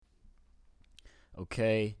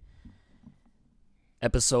Okay.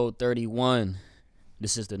 Episode 31.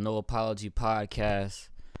 This is the No Apology Podcast.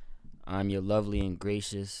 I'm your lovely and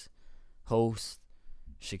gracious host,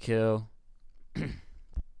 Shaquille,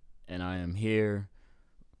 and I am here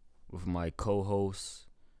with my co-host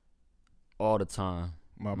all the time,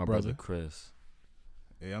 My my brother Chris.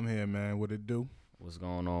 Hey, I'm here, man. What it do? What's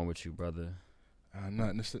going on with you, brother?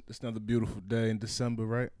 Nothing. It's another beautiful day in December,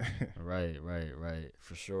 right? Right,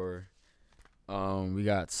 for sure. We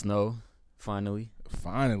got snow finally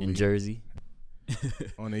Finally, in Jersey.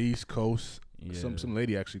 on the East Coast. Yeah. Some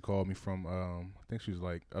lady actually called me from I think she was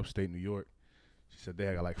like upstate New York. She said they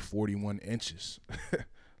had like 41 inches.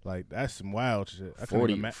 Like that's some wild shit. I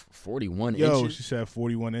couldn't even 41 Yo, inches. she said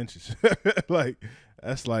 41 inches. Like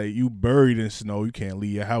that's like you buried in snow. You can't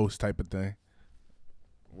leave your house type of thing.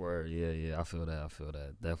 Word, yeah. I feel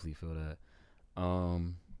that. Definitely feel that.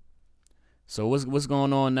 So what's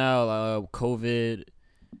going on now? COVID,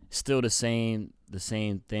 still the same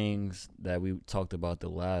things that we talked about the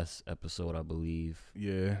last episode, I believe.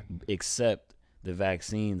 Yeah. Except the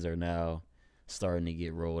vaccines are now starting to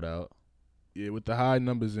get rolled out. Yeah, with the high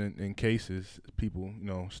numbers in cases, people,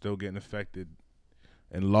 still getting affected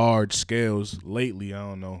in large scales lately. I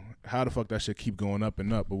don't know how the fuck that shit keep going up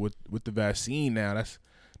and up. But with the vaccine now,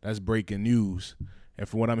 that's breaking news. And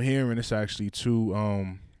from what I'm hearing, it's actually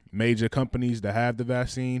two major companies that have the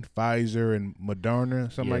vaccine, Pfizer and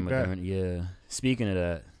Moderna, something like that. Yeah. Speaking of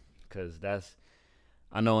that, because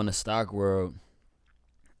I know in the stock world,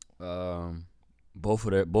 both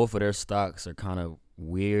of their stocks are kind of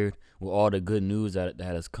weird with all the good news that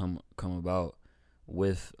has come about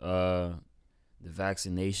with the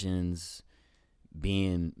vaccinations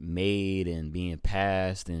being made and being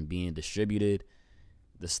passed and being distributed.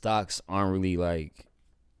 The stocks aren't really like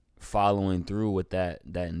following through with that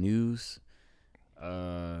news.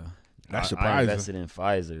 That's surprising. I invested in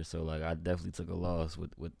Pfizer, so like I definitely took a loss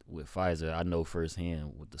with Pfizer. I know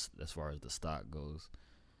firsthand as far as the stock goes.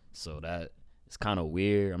 So that it's kind of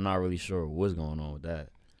weird. I'm not really sure what's going on with that.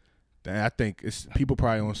 I think it's people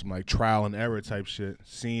probably on some like trial and error type shit,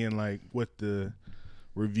 seeing like what the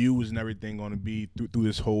reviews and everything going to be through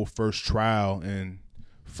this whole first trial, and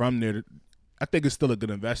from there, I think it's still a good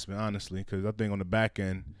investment, honestly, because I think on the back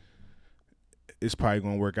end, it's probably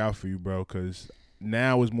going to work out for you, bro. Because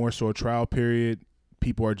now is more so a trial period.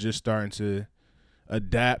 People are just starting to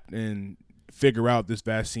adapt and figure out this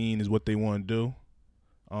vaccine is what they want to do,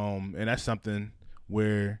 and that's something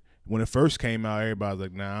where. When it first came out, everybody was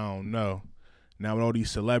like, nah, I don't know. Now with all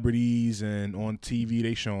these celebrities and on TV,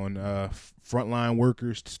 they showing frontline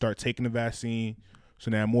workers to start taking the vaccine.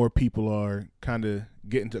 So now more people are kind of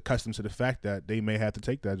getting accustomed to the fact that they may have to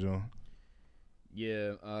take that, John.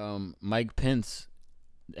 Yeah, Mike Pence,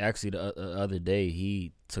 actually the other day,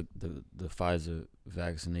 he took the Pfizer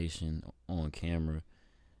vaccination on camera.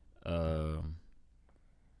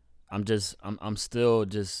 I'm still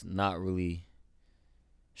just not really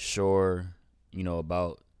sure,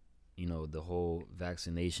 about, the whole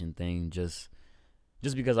vaccination thing, just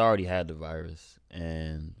because I already had the virus,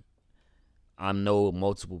 and I know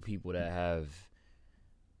multiple people that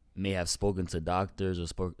may have spoken to doctors or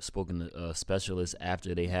spoken to specialists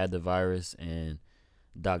after they had the virus, and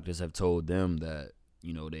doctors have told them that,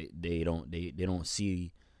 they don't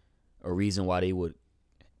see a reason why they would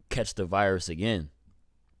catch the virus again.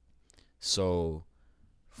 So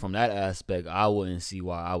from that aspect, I wouldn't see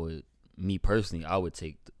why I would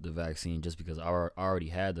take the vaccine just because I already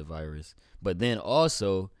had the virus. But then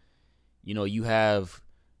also, you have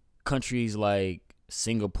countries like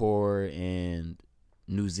Singapore and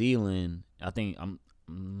New Zealand. I think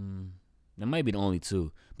that might be the only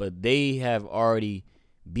two, but they have already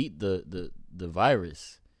beat the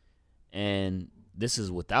virus, and this is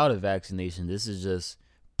without a vaccination. This is just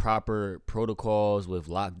proper protocols with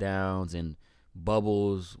lockdowns and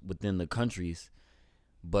bubbles within the countries.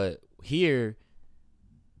 But here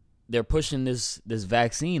they're pushing this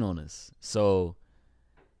vaccine on us, so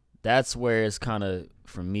that's where it's kind of,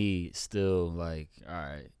 for me, still like, all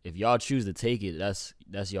right, if y'all choose to take it, that's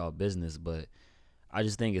y'all business. But I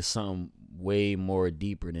just think it's something way more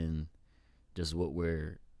deeper than just what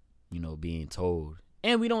we're being told.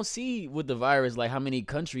 And we don't see with the virus like how many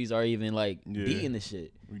countries are even like beating the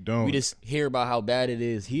shit. We don't. We just hear about how bad it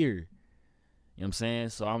is here. You know what I'm saying?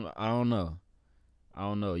 So I don't know.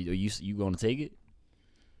 You gonna take it?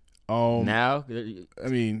 Now? I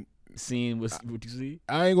mean, seeing what you see?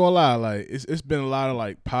 I ain't gonna lie, like it's been a lot of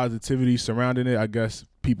like positivity surrounding it. I guess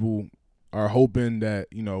people are hoping that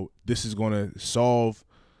this is gonna solve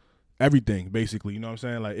everything, basically. You know what I'm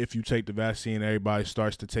saying? Like, if you take the vaccine, everybody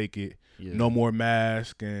starts to take it. Yeah. No more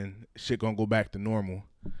mask and shit gonna go back to normal.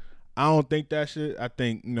 I don't think that shit. I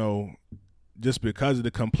think, just because of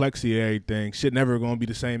the complexity of everything, shit never gonna be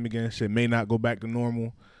the same again. Shit may not go back to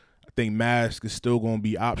normal. I think mask is still gonna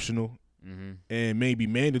be optional and maybe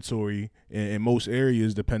mandatory in most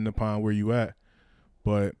areas, depending upon where you at.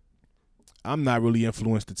 But I'm not really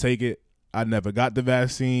influenced to take it. I never got the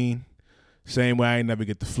vaccine. Same way I ain't never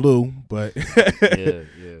get the flu, but yeah.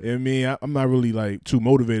 I mean, I'm not really like too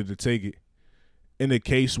motivated to take it. In a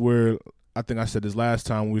case where, I think I said this last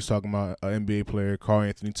time when we was talking about an NBA player, Karl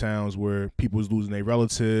Anthony Towns, where people was losing their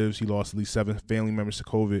relatives. He lost at least 7 family members to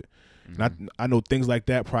COVID. And I know things like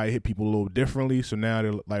that probably hit people a little differently. So now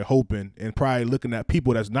they're like hoping and probably looking at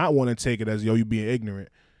people that's not wanting to take it as, yo, you being ignorant.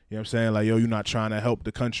 You know what I'm saying? Like, yo, you're not trying to help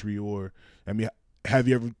the country, or, I mean, have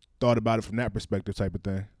you ever thought about it from that perspective type of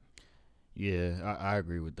thing? Yeah, I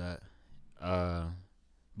agree with that.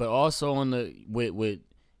 But also on the with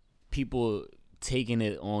people taking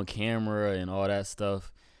it on camera and all that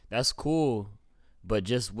stuff, that's cool. But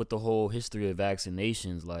just with the whole history of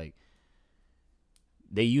vaccinations, like,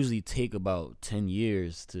 they usually take about 10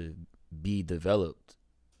 years to be developed,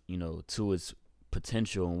 to its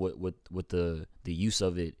potential and what the use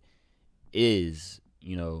of it is,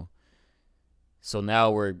 So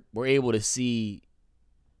now we're able to see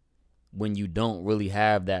when you don't really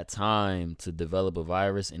have that time to develop a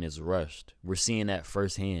virus and it's rushed. We're seeing that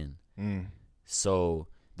firsthand. So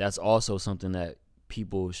that's also something that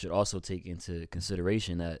people should also take into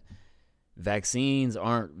consideration, that vaccines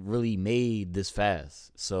aren't really made this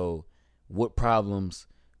fast. So what problems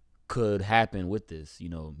could happen with this?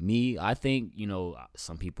 I think,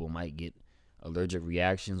 some people might get allergic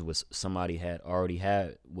reactions, which somebody had already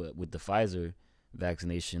had with the Pfizer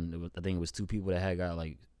vaccination. I think it was 2 people that had got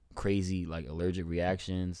like crazy like allergic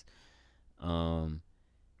reactions.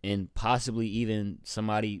 And possibly even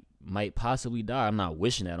somebody might possibly die. I'm not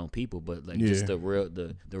wishing that on people, but like just the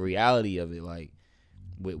reality of it, like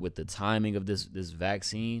with the timing of this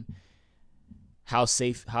vaccine, how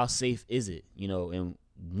safe is it? And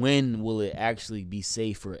when will it actually be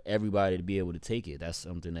safe for everybody to be able to take it? That's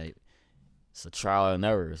something that it's a trial and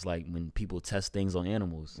error. It's like when people test things on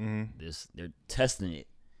animals, they're testing it.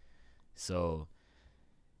 So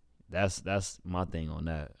that's my thing on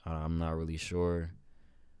that. I'm not really sure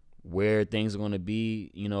where things are going to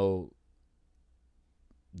be,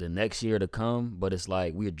 the next year to come, but it's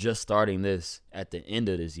like we're just starting this at the end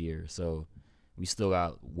of this year, so we still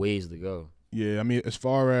got ways to go. Yeah, I mean, as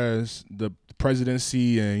far as the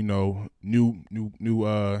presidency and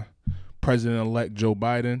new president-elect Joe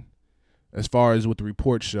Biden, as far as what the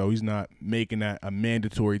reports show, he's not making that a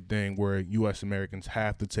mandatory thing where U.S. Americans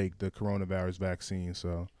have to take the coronavirus vaccine.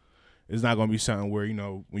 So it's not going to be something where,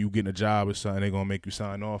 when you get a job or something, they're going to make you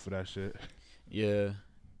sign off for that shit. Yeah.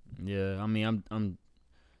 I mean, I'm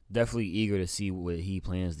definitely eager to see what he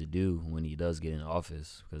plans to do when he does get in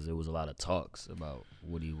office, because there was a lot of talks about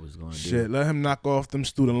what he was going to do. Shit, let him knock off them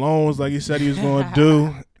student loans like he said he was going to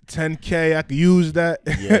do. $10K, I could use that.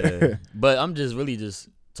 Yeah, but I'm just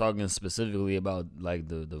talking specifically about like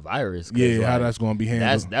the virus. Yeah, like, how that's going to be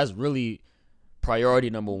handled. That's really priority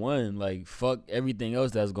number one. Like, fuck everything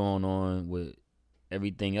else that's going on with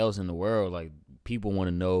everything else in the world. Like, people want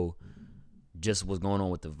to know just what's going on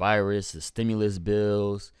with the virus, the stimulus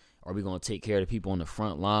bills. Are we going to take care of the people on the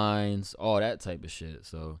front lines? All that type of shit.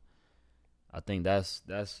 So I think that's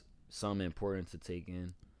something important to take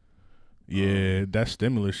in. Yeah, that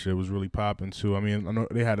stimulus shit was really popping too. I mean, I know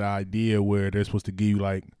they had an idea where they're supposed to give you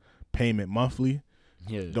like payment monthly.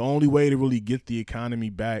 Yeah. The only way to really get the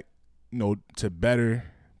economy back, to better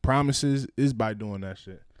promises is by doing that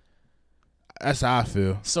shit. That's how I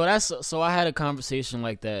feel. So I had a conversation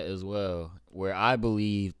like that as well, where I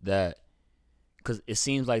believe that, because it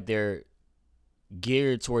seems like they're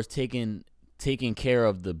geared towards taking care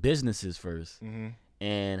of the businesses first.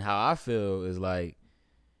 And how I feel is like,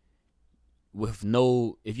 if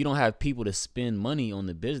you don't have people to spend money on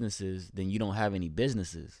the businesses, then you don't have any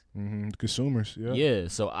businesses. Consumers, yeah. Yeah,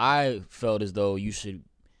 so I felt as though you should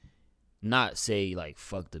not say like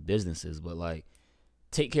fuck the businesses, but like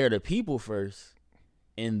take care of the people first,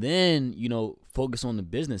 and then focus on the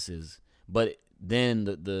businesses. But then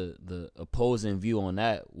the opposing view on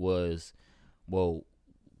that was, well,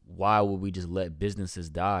 why would we just let businesses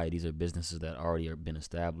die? These are businesses that already have been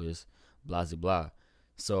established, blah blah blah.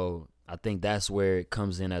 So I think that's where it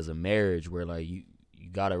comes in as a marriage, where like you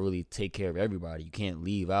gotta really take care of everybody. You can't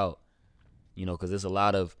leave out, because there's a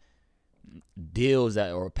lot of deals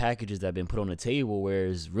or packages that have been put on the table where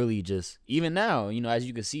it's really just, even now, as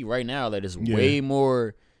you can see right now, that it's way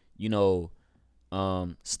more, you know,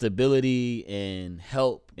 stability and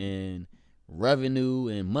help and revenue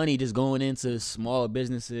and money just going into small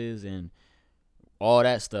businesses and all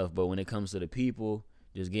that stuff. But when it comes to the people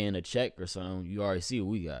just getting a check or something, you already see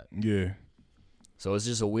what we got. Yeah. So it's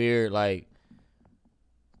just a weird like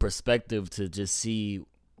perspective to just see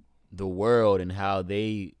the world and how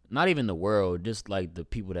they, not even the world, just like the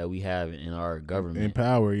people that we have in our government. In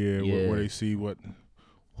power, yeah. Where they see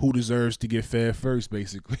who deserves to get fed first,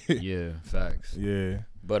 basically. Yeah, facts. Yeah.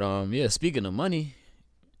 But yeah, speaking of money,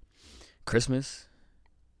 Christmas,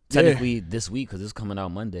 technically this week because it's coming out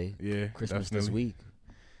Monday. Yeah, Christmas definitely. this week.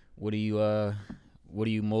 What are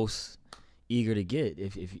you most eager to get,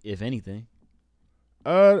 if anything?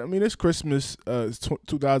 I mean, this Christmas,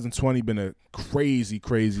 2020 been a crazy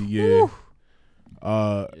year.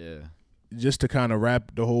 Yeah. Just to kind of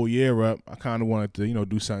wrap the whole year up, I kind of wanted to,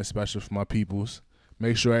 do something special for my peoples.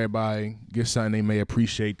 Make sure everybody gets something they may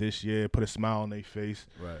appreciate this year. Put a smile on their face.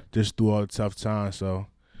 Right. Just through all the tough times. So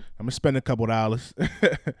I'm gonna spend a couple dollars.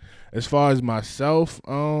 As far as myself,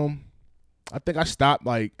 I think I stopped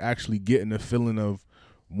like actually getting the feeling of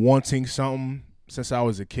wanting something since I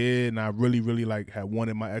was a kid, and I really like had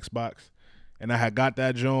wanted my Xbox, and I had got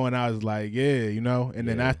that joint, and I was like, yeah, and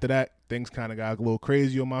then after that, things kind of got a little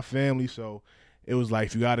crazy on my family, so it was like,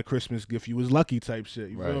 if you got a Christmas gift, you was lucky type shit.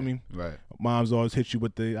 You feel me? Right. Moms always hit you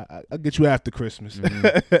with I'll get you after Christmas.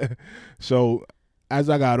 Mm-hmm. So as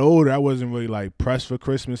I got older, I wasn't really like pressed for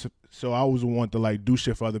Christmas, so I always want to like do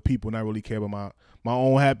shit for other people, not really care about my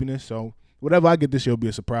own happiness. So whatever I get this year will be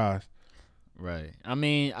a surprise. Right. I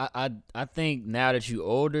mean, I think now that you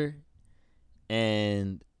older,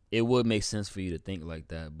 and it would make sense for you to think like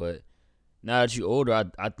that, but now that you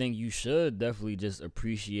older, I think you should definitely just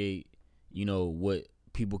appreciate, what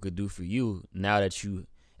people could do for you. Now that you,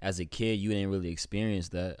 as a kid, you didn't really experience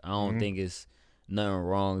that. I don't think it's nothing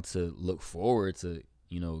wrong to look forward to,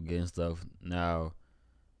 getting stuff. Now,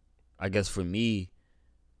 I guess for me,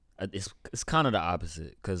 it's kind of the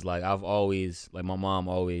opposite, because like I've always, like my mom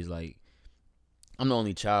always, like, I'm the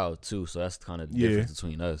only child too, so that's kind of the difference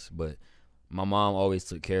between us. But my mom always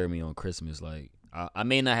took care of me on Christmas. Like I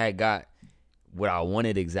may not have got what I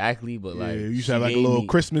wanted exactly, but like you should have like a little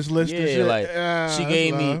Christmas list. And shit. Like she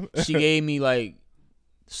gave me like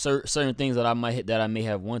certain things that I may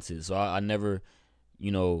have wanted. So I never,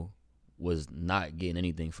 was not getting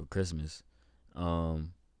anything for Christmas.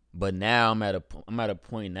 But now I'm at a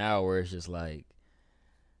point now where it's just like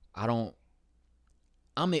I'm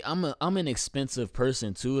an expensive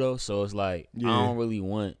person too though, so it's like I don't really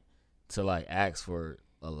want to like ask for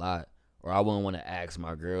a lot, or I wouldn't want to ask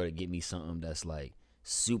my girl to get me something that's like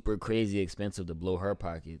super crazy expensive to blow her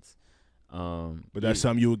pockets. But that's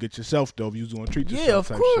something you would get yourself though if you was gonna treat yourself.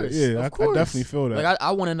 Yeah, of course. Shit. Yeah, I definitely feel that. Like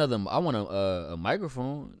I want a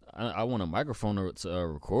microphone. I want a microphone to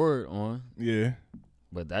record on. Yeah.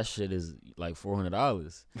 But that shit is like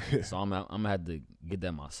 $400. So I'm gonna have to get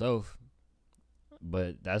that myself.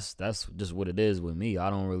 But that's just what it is with me.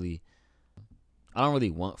 I don't really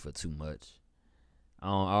want for too much. I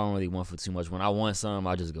don't really want for too much. When I want something,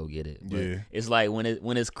 I just go get it. But it's like when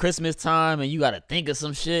it's Christmas time and you gotta think of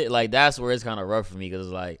some shit, like that's where it's kind of rough for me, because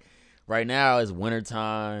it's like right now it's winter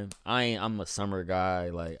time. I'm a summer guy.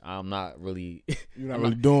 Like I'm not really. You're not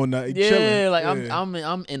really doing nothing. Yeah, chilling. like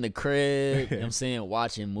I'm in the crib. You know what I'm saying,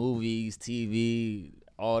 watching movies, TV,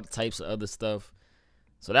 all types of other stuff.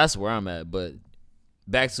 So that's where I'm at. But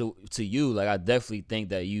back to you, like I definitely think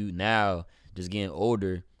that you now just getting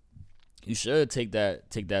older, you should take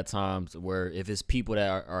that time to where if it's people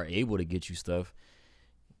that are able to get you stuff.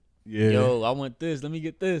 Yeah. Yo, I want this. Let me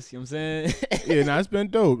get this. You know what I'm saying? Yeah, no, it's been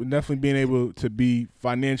dope. Definitely being able to be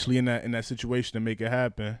financially in that situation to make it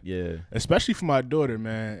happen. Yeah. Especially for my daughter,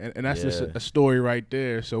 man. And that's just a story right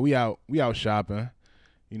there. So we out shopping.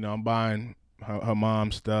 I'm buying her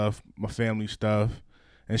mom's stuff, my family stuff,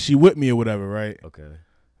 and she with me or whatever, right? Okay.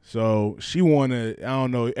 So she wanted, I don't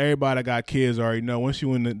know, everybody that got kids already know, once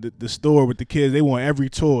you in the store with the kids, they want every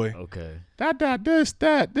toy. Okay. This.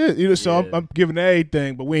 So I'm giving her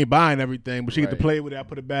everything, but we ain't buying everything. But she get to play with it. I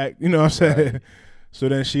put it back. You know what I'm saying? Right. So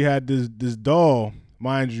then she had this doll,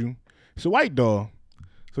 mind you. It's a white doll.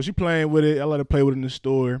 So she playing with it. I let her play with it in the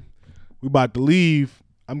store. We about to leave.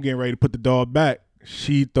 I'm getting ready to put the doll back.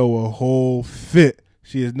 She throw a whole fit.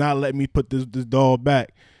 She is not letting me put this doll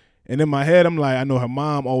back. And in my head, I'm like, I know her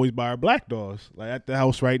mom always buy her black dolls. Like at the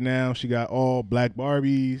house right now, she got all black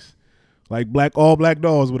Barbies, like all black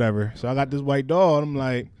dolls, whatever. So I got this white doll, and I'm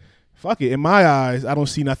like, fuck it. In my eyes, I don't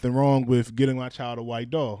see nothing wrong with getting my child a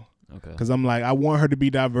white doll. Okay. Because I'm like, I want her to be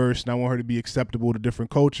diverse and I want her to be acceptable to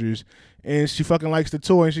different cultures. And she fucking likes the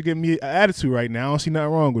toy and she giving me an attitude right now. I don't see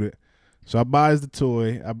nothing wrong with it. So I buys the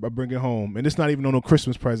toy, I bring it home. And it's not even on no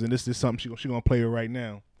Christmas present. This is something she gonna play with right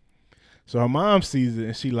now. So her mom sees it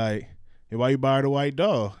and she like, hey, why you buy her the white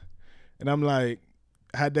dog? And I'm like,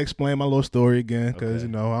 I had to explain my little story again because,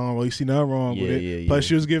 Okay. I don't really see nothing wrong with it. Yeah. Plus,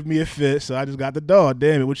 she was giving me a fit, so I just got the dog.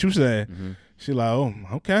 Damn it, what you saying? Mm-hmm. She like, oh,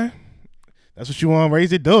 okay. That's what you want to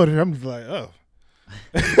raise your daughter. I'm just like, oh.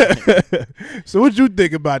 So what you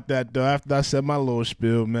think about that, though, after I said my little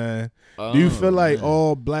spiel, man? Do you feel like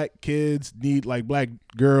all black kids need, like black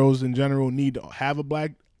girls in general need to have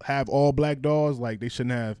all black dolls? Like they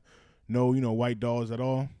shouldn't have no, white dolls at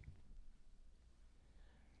all?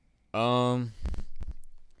 Well,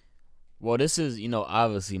 this is,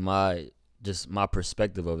 obviously my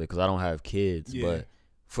perspective of it because I don't have kids. Yeah. But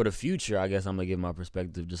for the future, I guess I'm going to give my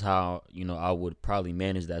perspective just how, I would probably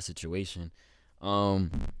manage that situation. I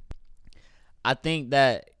think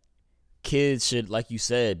that kids should, like you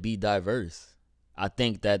said, be diverse. I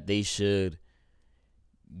think that they should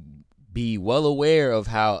be well aware of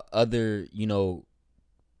how other,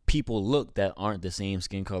 people look that aren't the same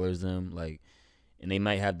skin color as them. Like, and they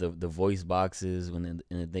might have the voice boxes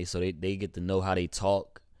so they get to know how they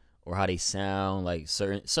talk or how they sound, like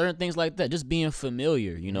certain things like that. Just being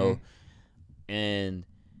familiar, and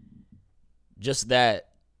just that.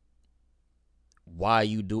 Why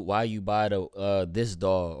you buy this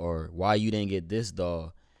doll or why you didn't get this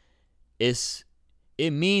doll? It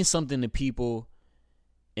means something to people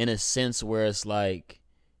in a sense where it's like,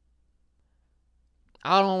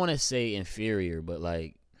 I don't want to say inferior, but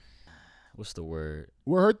like, what's the word?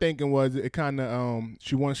 What her thinking was, it kind of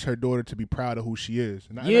she wants her daughter to be proud of who she is.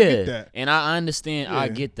 And I get that. And I understand. Yeah. I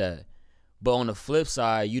get that. But on the flip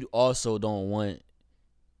side, you also don't want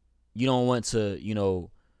to,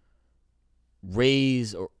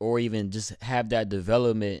 raise or even just have that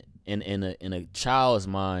development in a child's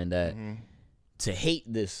mind that to hate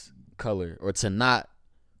this color or to not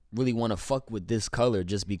really want to fuck with this color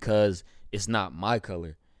just because it's not my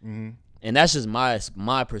color. And that's just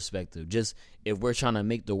my perspective. Just if we're trying to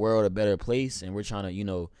make the world a better place and we're trying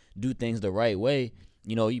to, do things the right way,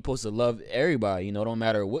 you're supposed to love everybody, don't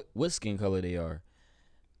matter what skin color they are.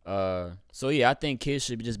 So yeah, I think kids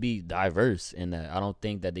should just be diverse in that. I don't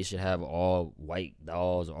think that they should have all white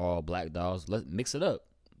dolls or all black dolls. Let's mix it up.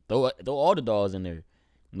 Throw all the dolls in there.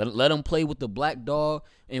 Let them play with the black doll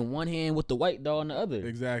in one hand with the white doll in the other.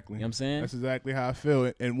 Exactly. You know what I'm saying? That's exactly how I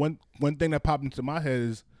feel. And one thing that popped into my head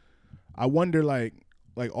is, I wonder like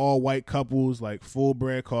all white couples, like full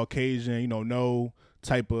bred Caucasian, no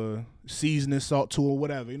type of seasoning, salt to or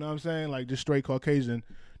whatever. You know what I'm saying? Like just straight Caucasian.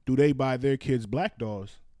 Do they buy their kids black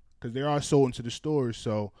dolls? Because they are sold into the stores.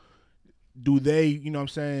 So do they, you know what I'm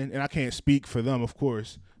saying? And I can't speak for them, of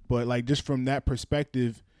course. But like just from that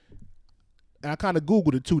perspective, and I kind of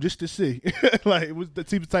Googled it too just to see. Like it was the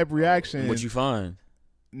type of reaction. What'd you find?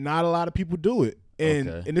 Not a lot of people do it.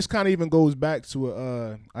 And this kind of even goes back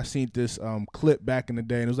to I seen this clip back in the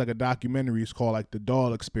day, and it was like a documentary. It's called like The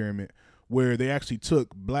Doll Experiment, where they actually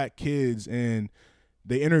took black kids and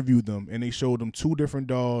they interviewed them, and they showed them two different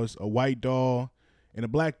dolls, a white doll and a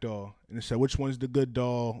black doll, and they said which one's the good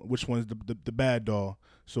doll, which one's the bad doll.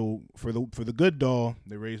 So for the good doll,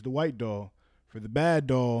 they raised the white doll. For the bad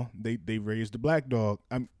doll, they raised the black dog.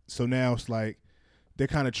 So now it's like they're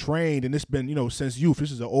kind of trained, and it's been since youth.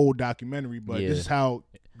 This is an old documentary, but this is how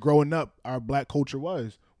growing up our black culture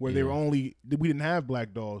was, where we didn't have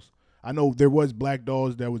black dolls. I know there was black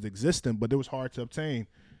dolls that was existing, but it was hard to obtain.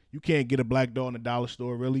 You can't get a black doll in a dollar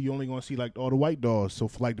store, really. You're only gonna see like all the white dolls. So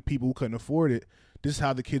for like the people who couldn't afford it, this is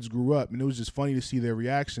how the kids grew up, and it was just funny to see their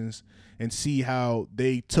reactions and see how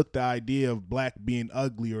they took the idea of black being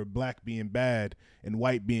ugly or black being bad and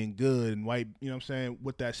white being good and white,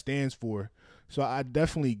 what that stands for. So I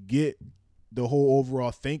definitely get the whole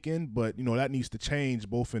overall thinking, but that needs to change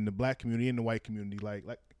both in the black community and the white community. Like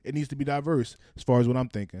it needs to be diverse as far as what I'm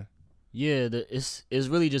thinking. Yeah, it's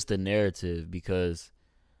really just the narrative, because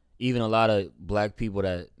even a lot of black people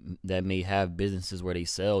that may have businesses where they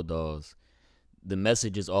sell dolls, the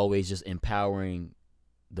message is always just empowering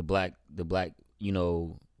the black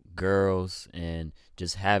girls and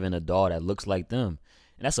just having a doll that looks like them.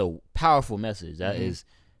 And that's a powerful message. That is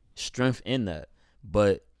strength in that.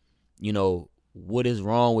 But, what is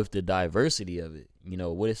wrong with the diversity of it?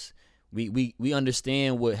 We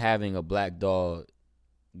understand what having a black doll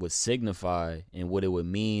would signify and what it would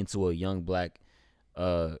mean to a young black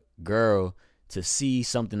girl to see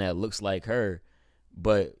something that looks like her.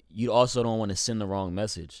 But you also don't want to send the wrong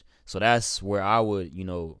message. So that's where I would,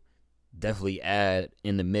 definitely add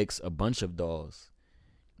in the mix a bunch of dolls,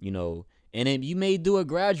 you know. And then you may do it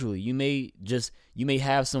gradually. You may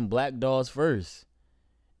have some black dolls first,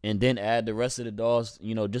 and then add the rest of the dolls,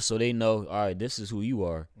 you know, just so they know, all right, this is who you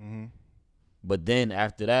are. Mm-hmm. But then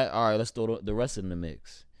after that, all right, let's throw the rest in the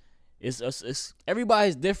mix. It's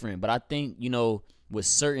everybody's different, but I think, you know, with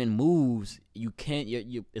certain moves, you can't.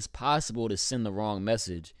 It's possible to send the wrong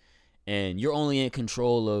message, and you're only in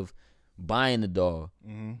control of buying the doll.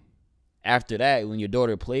 Mm-hmm. After that, when your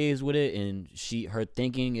daughter plays with it and her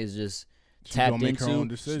thinking is just tapped into, her own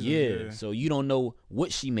decisions, yeah. So you don't know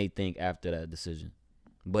what she may think after that decision.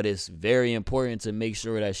 But it's very important to make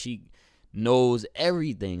sure that she knows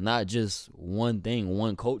everything, not just one thing,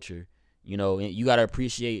 one culture. You know, and you gotta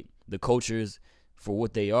appreciate the cultures for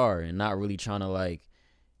what they are, and not really trying to, like,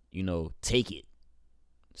 you know, take it.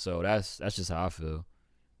 So that's just how I feel.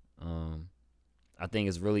 I think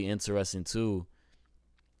it's really interesting too,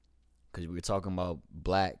 because we were talking about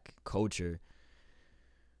black culture,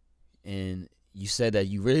 and you said that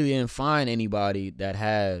you really didn't find anybody that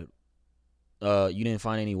had, you didn't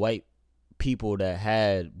find any white people that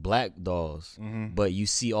had black dolls, but you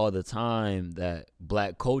see all the time that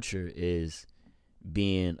black culture is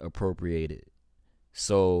being appropriated.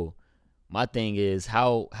 So my thing is,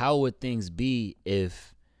 how would things be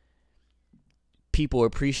if people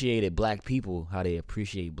appreciated black people how they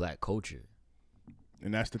appreciate black culture?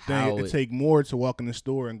 And that's the thing. It take more to walk in the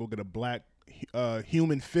store and go get a black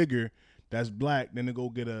human figure that's black than to go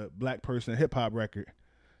get a black person hip hop record.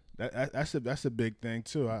 That's a big thing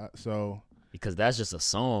too. Because that's just a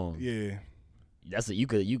song. Yeah. You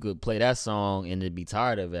could play that song and then be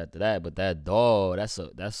tired of it after that, but that doll, that's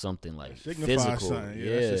something like physical. Something.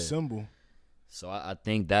 Yeah, that's a symbol. So I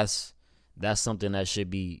think that's something that should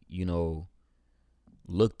be, you know,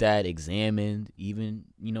 looked at, examined, even,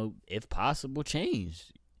 you know, if possible,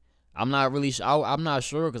 changed. I'm not really I'm not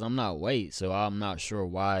sure because I'm not white, so I'm not sure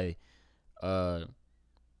why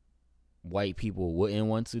white people wouldn't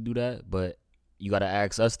want to do that, but you got to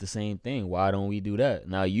ask us the same thing. Why don't we do that?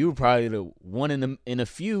 Now, you're probably the one in a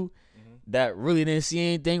few that really didn't see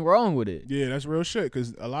anything wrong with it. Yeah, that's real shit,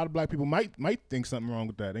 because a lot of black people might think something wrong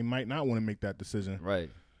with that. They might not want to make that decision. Right.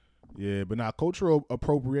 Yeah, but now cultural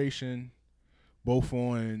appropriation, both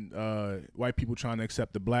on white people trying to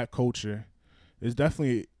accept the black culture, is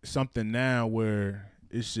definitely something now where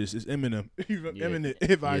it's imminent. Imminent,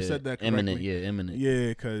 if I said that correctly. Imminent. Yeah,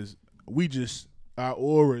 because we just, our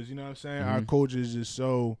auras, you know what I'm saying? Our culture is just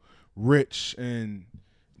so rich and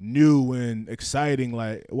new and exciting.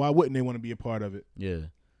 Like, why wouldn't they want to be a part of it? Yeah.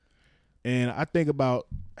 And I think about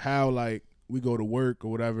how, like, we go to work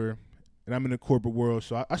or whatever, and I'm in the corporate world,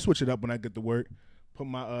 so I switch it up when I get to work. Put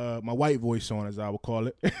my my white voice on, as I would call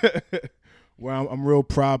it, where I'm real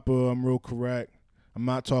proper, I'm real correct. I'm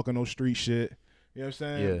not talking no street shit. You know what I'm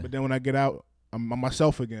saying? Yeah. But then when I get out, I'm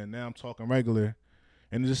myself again. Now I'm talking regular.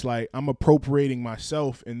 And it's just like I'm appropriating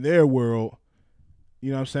myself in their world,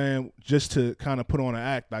 you know what I'm saying, just to kind of put on an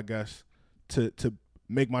act, I guess, to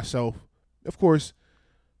make myself, of course,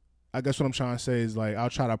 I guess what I'm trying to say is, like, I'll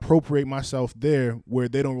try to appropriate myself there where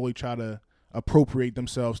they don't really try to appropriate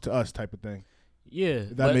themselves to us, type of thing. Yeah.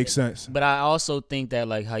 If that makes sense. But I also think that,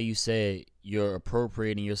 like how you said, you're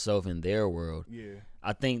appropriating yourself in their world. Yeah.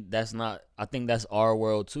 I think that's our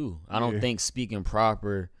world too. I don't think speaking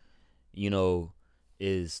proper, you know,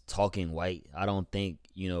 is talking white. I don't think,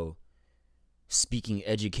 you know, speaking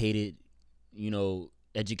educated, you know,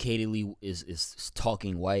 educatedly is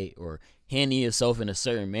talking white, or handling yourself in a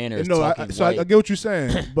certain manner is talking white. I get what you're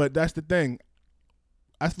saying, but that's the thing.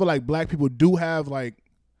 I feel like black people do have, like,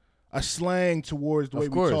 a slang towards the way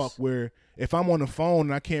we talk, where if I'm on the phone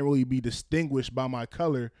and I can't really be distinguished by my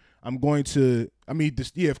color, I'm going to,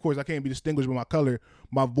 of course I can't be distinguished by my color.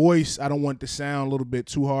 My voice, I don't want it to sound a little bit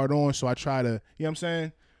too hard on, so I try to, you know what I'm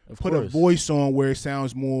saying? Put a voice on where it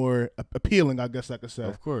sounds more appealing, I guess I could say.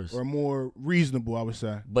 Of course. Or more reasonable, I would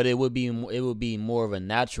say. But it would be more of a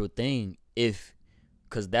natural thing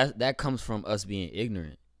because that comes from us being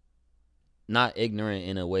ignorant. Not ignorant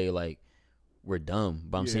in a way like we're dumb,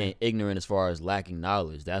 but I'm saying ignorant as far as lacking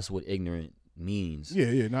knowledge. That's what ignorant means.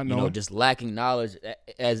 Yeah, not knowing. You know, just lacking knowledge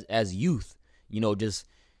as youth. You know, just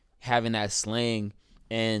having that slang,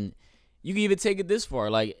 and you can even take it this far.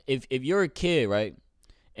 Like if you're a kid, right,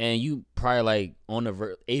 and you probably like on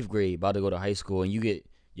the 8th grade, about to go to high school, and you get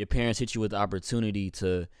your parents hit you with the opportunity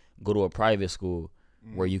to go to a private school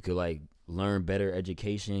where you could like learn better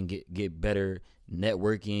education, get better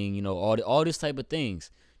networking, you know, all this type of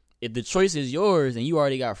things. If the choice is yours and you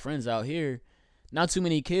already got friends out here, not too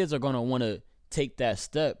many kids are gonna want to take that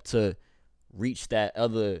step to reach that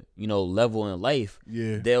other, level in life,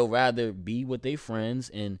 Yeah. they'll rather be with their friends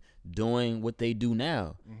and doing what they do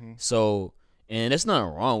now. So, and there's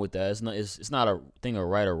nothing wrong with that. It's not a thing of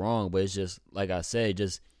right or wrong, but it's just like I said,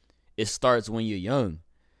 it starts when you're young.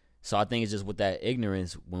 So I think it's just with that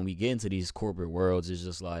ignorance, when we get into these corporate worlds, it's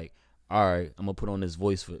just like, all right, I'm gonna put on this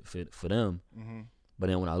voice for them, but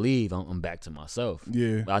then when I leave, I'm back to myself.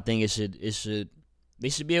 Yeah. But I think they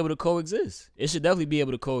should be able to coexist. It should definitely be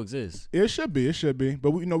able to coexist. It should be.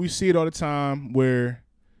 But we see it all the time where,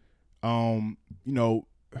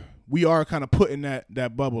 we are kind of put in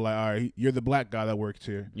that bubble. Like, all right, you're the black guy that works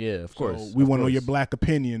here. Yeah, of course. So we want to know your black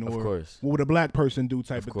opinion, or of course, what would a black person do,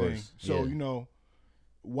 type of thing. course, So yeah.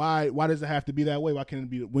 Why does it have to be that way? Why can't it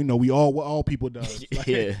be? We know what all people does. Like,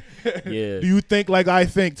 yeah. Do you think like I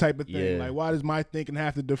think, type of thing? Yeah. Like, why does my thinking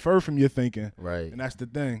have to differ from your thinking? Right. And that's the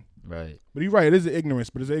thing. Right. But you're right. It is an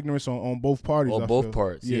ignorance, but it's an ignorance on both parties. On I both feel.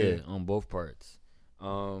 parts. Yeah. On both parts.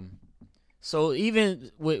 So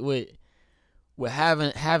even with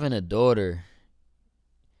having a daughter,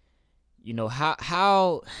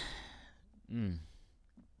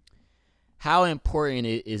 how important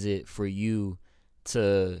is it for you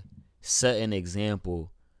to set an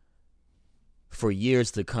example for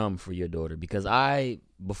years to come for your daughter? Because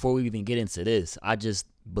before we even get into this, I just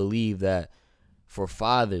believe that for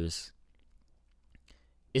fathers,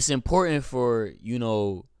 it's important for,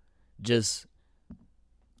 just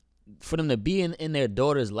for them to be in their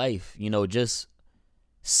daughter's life, just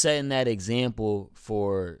setting that example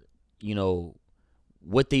for,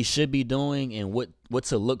 what they should be doing and what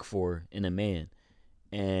to look for in a man.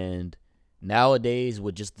 And nowadays,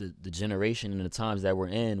 with just the generation and the times that we're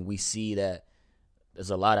in, we see that there's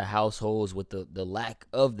a lot of households with the lack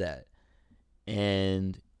of that.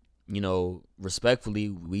 And, respectfully,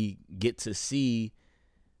 we get to see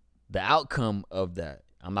the outcome of that.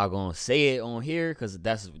 I'm not going to say it on here because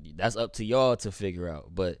that's up to y'all to figure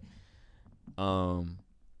out. But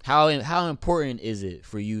how important is it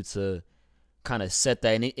for you to kind of set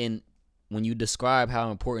that? And when you describe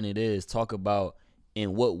how important it is, talk about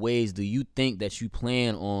in what ways do you think that you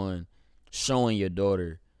plan on showing your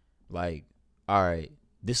daughter, like, all right,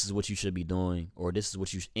 this is what you should be doing, or this is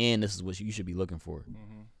what you should be looking for.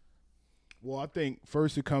 Well, I think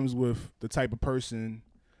first it comes with the type of person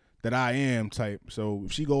that I am type. So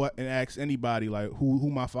if she go and ask anybody like who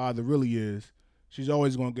my father really is, she's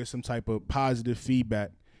always going to get some type of positive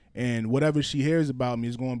feedback. And whatever she hears about me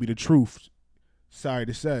is going to be the truth. Sorry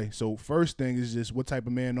to say. So first thing is just, what type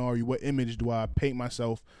of man are you? What image do I paint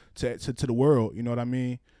myself to the world? You know what I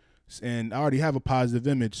mean? And I already have a positive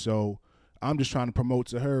image, so I'm just trying to promote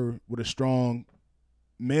to her what a strong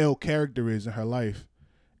male character is in her life.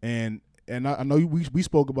 And I know we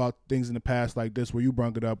spoke about things in the past like this where you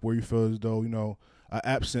brought it up, where you feel as though, an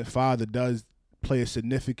absent father does play a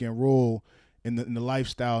significant role in the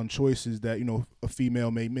lifestyle and choices that, a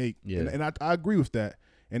female may make. Yeah. And I agree with that.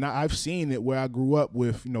 And I've seen it where I grew up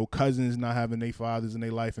with, cousins not having their fathers in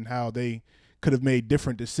their life, and how they could have made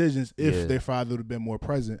different decisions if their father would have been more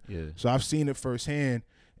present. Yeah. So I've seen it firsthand.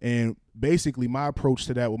 And basically my approach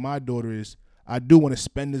to that with my daughter is, I do want to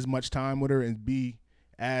spend as much time with her and be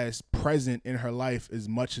as present in her life as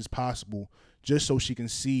much as possible, just so she can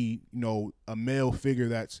see, a male figure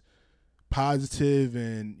that's positive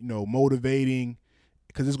and, motivating,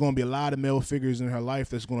 because there's going to be a lot of male figures in her life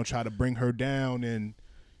that's going to try to bring her down and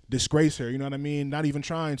disgrace her, you know what I mean? Not even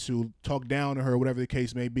trying to talk down to her, whatever the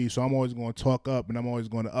case may be. So I'm always going to talk up, and I'm always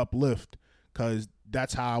going to uplift, because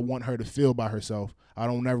that's how I want her to feel by herself. I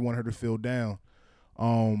don't ever want her to feel down.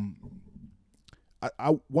 One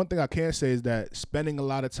thing I can say is that spending a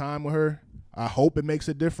lot of time with her, I hope it makes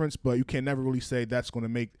a difference, but you can never really say that's going to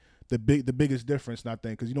make the biggest difference, I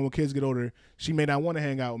think. Because, when kids get older, she may not want to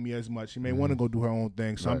hang out with me as much. She may want to go do her own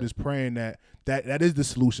thing. So I'm just praying that is the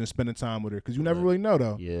solution, spending time with her. Because you never really know,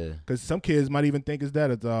 though. Yeah. Because some kids might even think it's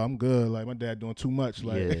that. It's, I'm good. Like, my dad doing too much.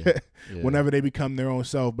 Like, Yeah. whenever they become their own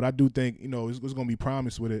self. But I do think, it's going to be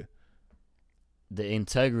promise with it. The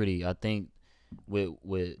integrity, I think,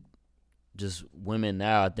 with just women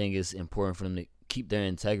now, I think it's important for them to keep their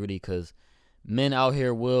integrity, because men out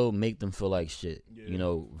here will make them feel like shit,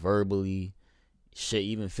 verbally, shit,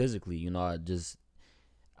 even physically. I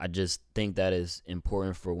just think that is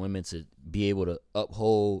important for women to be able to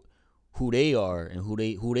uphold who they are and who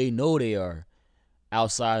they know they are,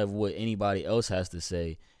 outside of what anybody else has to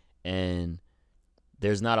say. And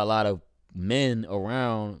there's not a lot of men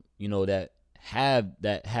around, that have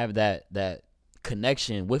that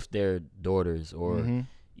connection with their daughters, or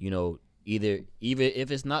either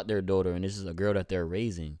if it's not their daughter and this is a girl that they're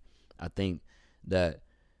raising. I think that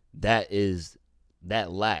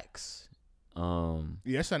lacks, Yeah,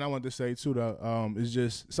 that's something I wanted to say too. Though, it's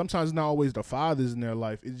just sometimes it's not always the fathers in their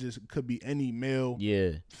life. It just could be any male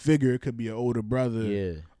figure. It could be an older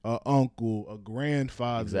brother, a uncle, a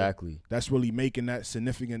grandfather. Exactly. That's really making that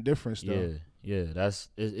significant difference. Though. Yeah.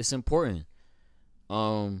 It's important.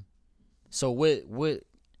 So what?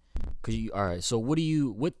 Cause you all right. So what do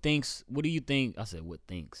you think? I said what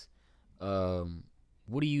thinks.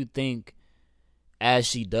 What do you think as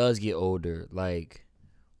she does get older? Like,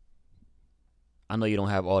 I know you don't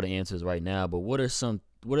have all the answers right now, but what are some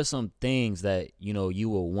things that you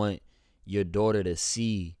will want your daughter to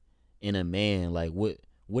see in a man? Like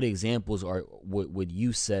what examples would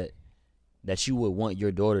you set that you would want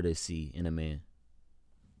your daughter to see in a man?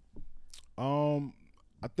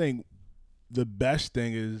 I think the best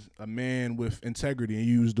thing is a man with integrity, and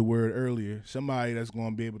you used the word earlier. Somebody that's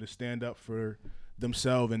going to be able to stand up for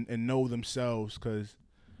themselves and know themselves, because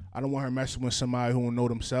I don't want her messing with somebody who don't know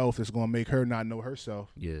themselves that's going to make her not know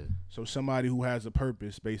herself. Yeah. So somebody who has a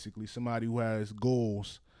purpose, basically, somebody who has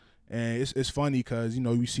goals. And it's funny because,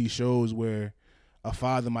 you see shows where a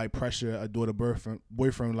father might pressure a daughter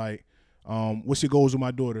boyfriend like, what's your goals with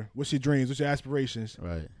my daughter? What's your dreams? What's your aspirations?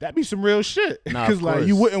 Right. That'd be some real shit. Because like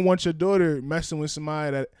you wouldn't want your daughter messing with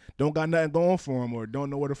somebody that don't got nothing going for him or don't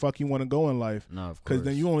know where the fuck you want to go in life. No, of course. Because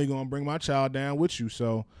then you only gonna bring my child down with you.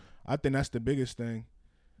 So I think that's the biggest thing.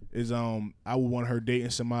 Is I would want her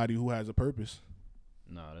dating somebody who has a purpose.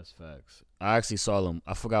 No, that's facts. I actually saw them.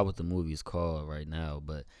 I forgot what the movie is called right now,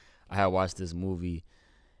 but I had watched this movie,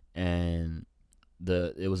 and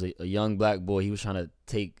it was a young black boy. He was trying to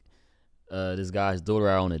take this guy's daughter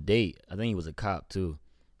out on a date. I think he was a cop too,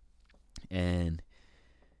 and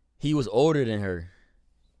he was older than her.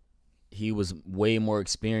 He was way more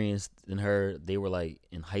experienced than her. They were like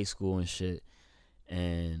in high school and shit.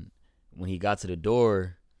 And when he got to the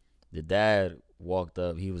door, the dad walked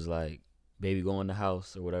up. He was like, "Baby, go in the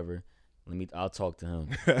house or whatever. I'll talk to him."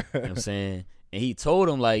 You know what I'm saying? And he told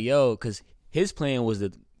him like, "Yo," because his plan was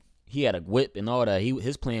he had a whip and all that.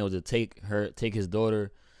 His plan was to take his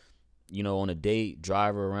daughter, on a date,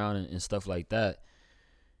 drive her around and stuff like that.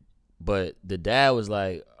 But the dad was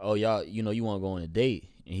like, "Oh, y'all, you want to go on a date?"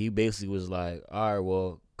 And he basically was like, "All right,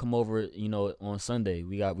 well, come over, on Sunday.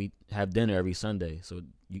 We have dinner every Sunday. So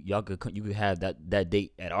you could have that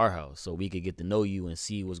date at our house so we could get to know you and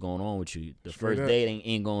see what's going on with you. The first date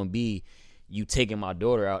ain't going to be you taking my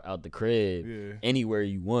daughter out the crib anywhere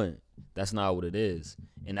you want. That's not what it is."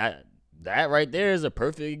 And that right there is a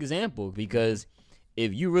perfect example, because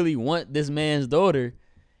if you really want this man's daughter,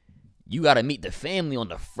 you got to meet the family on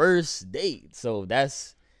the first date. So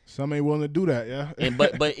that's... Some ain't willing to do that, yeah. And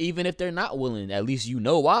but even if they're not willing, at least you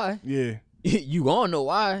know why. Yeah. You gonna know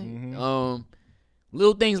why. Mm-hmm.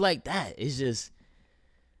 Little things like that. It's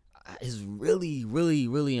really, really,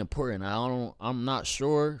 really important. I'm not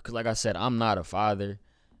sure, because like I said, I'm not a father.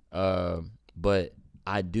 But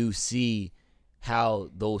I do see how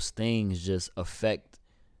those things just affect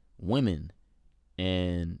women.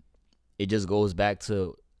 And it just goes back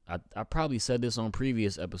to, I probably said this on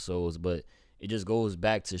previous episodes, but it just goes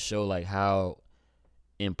back to show like how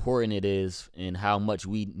important it is and how much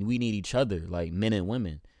we need each other, like men and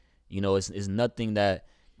women. It's nothing that,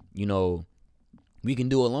 we can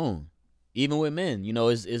do alone. Even with men,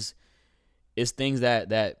 it's things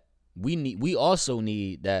that we need. We also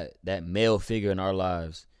need that male figure in our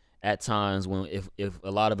lives at times when if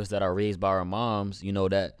a lot of us that are raised by our moms,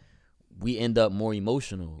 that we end up more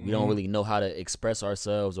emotional. We don't really know how to express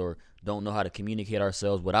ourselves, or don't know how to communicate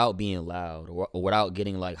ourselves without being loud or without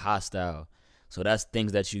getting like hostile. So that's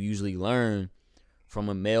things that you usually learn from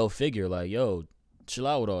a male figure. Like, yo, chill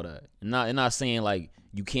out with all that. And not saying like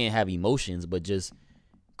you can't have emotions, but just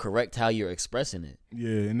correct how you're expressing it.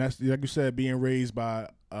 Yeah, and that's like you said, being raised by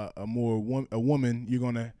a woman, you're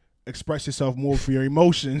gonna express yourself more for your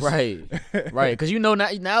emotions. Right. Because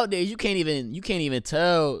nowadays you can't even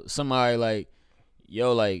tell somebody like,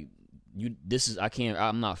 yo, like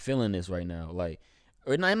I'm not feeling this right now. Like,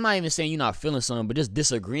 or I'm not even saying you're not feeling something, but just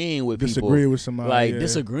disagreeing with people. Disagreeing with somebody. Like,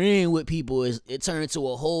 disagreeing with people it turns into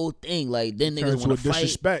a whole thing. Like, then niggas want to fight.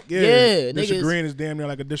 Disrespect. Yeah. Disagreeing is damn near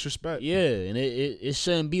like a disrespect. Yeah, and it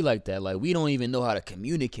shouldn't be like that. Like, we don't even know how to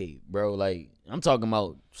communicate, bro. Like, I'm talking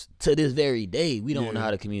about to this very day, we don't know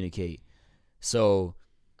how to communicate. So,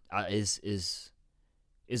 it's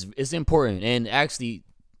important. And actually,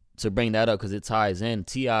 to bring that up, because it ties in,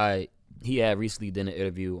 T.I., he had recently done an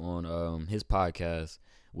interview on his podcast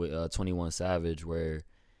with 21 Savage, where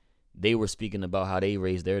they were speaking about how they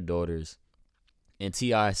raised their daughters. And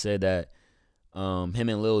T.I. said that him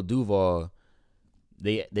and Lil Duval,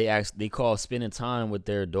 they call spending time with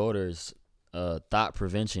their daughters thought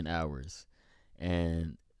prevention hours.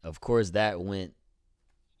 And of course that went,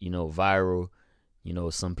 viral.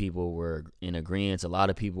 Some people were in agreement. A lot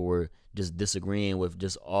of people were just disagreeing with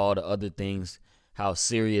just all the other things, how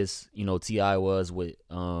serious, T.I. was with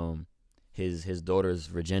his daughter's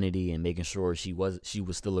virginity and making sure she was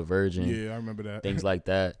still a virgin. Yeah, I remember that. Things like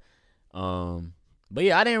that. But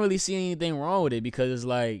yeah, I didn't really see anything wrong with it because it's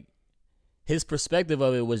like his perspective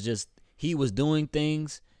of it was just he was doing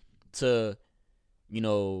things to,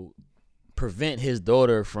 prevent his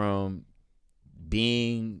daughter from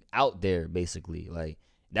being out there, basically. Like,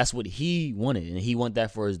 that's what he wanted, and he wanted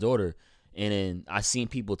that for his daughter. And then I seen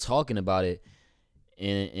people talking about it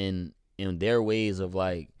in their ways of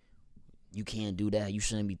like, you can't do that, you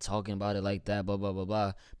shouldn't be talking about it like that, blah blah blah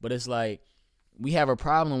blah. But it's like, we have a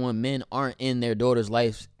problem when men aren't in their daughter's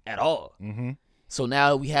life at all. Mm-hmm. So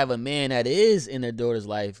now we have a man that is in their daughter's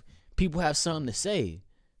life. People have something to say.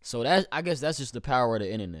 So that, I guess that's just the power of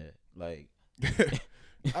the internet. Like,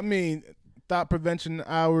 I mean, thought prevention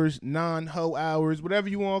hours, non-ho hours, whatever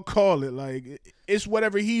you want to call it. Like, it's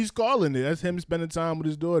whatever he's calling it. That's him spending time with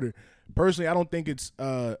his daughter. Personally, I don't think it's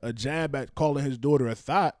a jab at calling his daughter a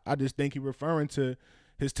thought. I just think he's referring to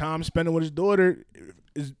his time spending with his daughter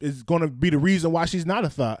is going to be the reason why she's not a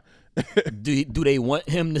thought. do they want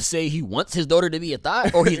him to say he wants his daughter to be a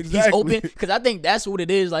thought, or Exactly. he's open? Because I think that's what it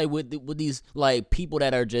is. Like with these like people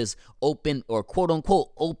that are just open or quote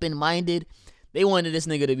unquote open minded, they wanted this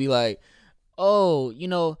nigga to be like, oh,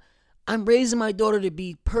 I'm raising my daughter to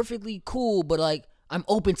be perfectly cool, but like I'm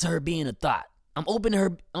open to her being a thought. I'm open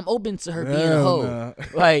to her being a hoe. Nah.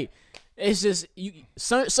 Like, it's just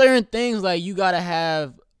certain things like you gotta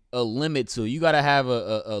have a limit to. You gotta have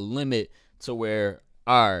a limit to where,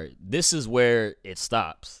 all right, this is where it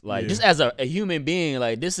stops. Like, just as a human being,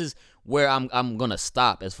 like, this is where I'm gonna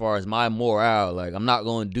stop as far as my morale. Like, I'm not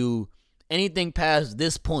gonna do anything past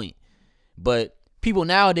this point. But people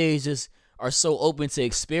nowadays just are so open to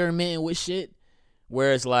experimenting with shit,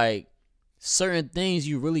 where it's like certain things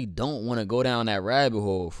you really don't want to go down that rabbit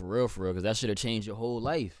hole for real, because that should have changed your whole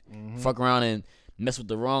life. Mm-hmm. Fuck around and mess with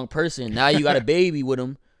the wrong person. Now you got a baby with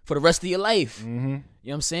him for the rest of your life. Mm-hmm. You know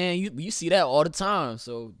what I'm saying? You see that all the time.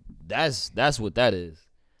 So that's what that is.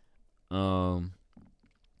 So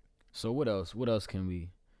what else? What else can we?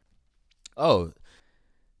 Oh,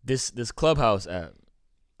 this Clubhouse app.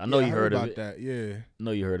 I know you heard of it. That. Yeah. I know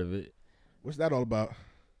you heard of it. What's that all about?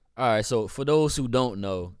 All right. So for those who don't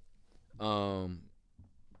know,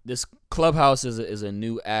 this Clubhouse is a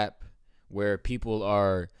new app where people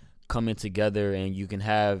are coming together and you can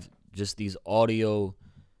have just these audio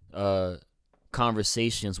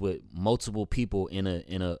conversations with multiple people in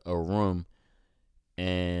a room.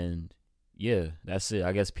 And yeah, that's it.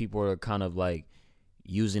 I guess people are kind of like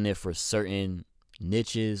using it for certain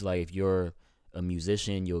niches. Like if you're a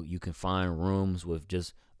musician, you can find rooms with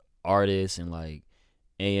just artists and like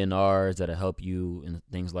A&Rs that'll help you and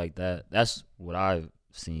things like that. That's what I've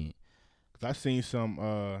seen. Cause I seen some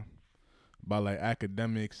about like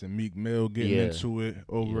academics and Meek Mill getting into it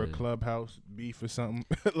over a Clubhouse beef or something.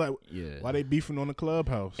 Like, why they beefing on the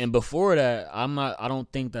Clubhouse? And before that, I don't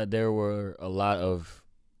think that there were a lot of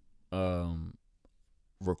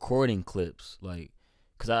recording clips, like,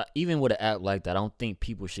 cause even with an app like that, I don't think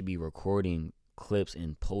people should be recording clips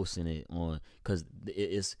and posting it on, cause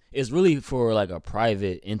it's really for like a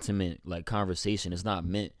private, intimate like conversation. It's not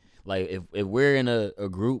meant like if we're in a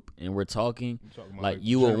group and we're talking like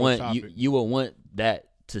you would want that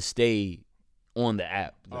to stay on the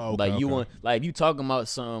app. Oh, okay, like you want, like if you talking about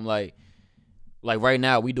something like right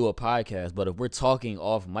now we do a podcast, but if we're talking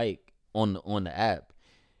off mic on the app,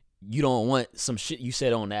 you don't want some shit you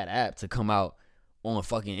said on that app to come out on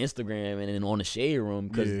fucking Instagram and then on the Shade Room,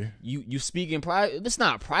 because you speaking private. It's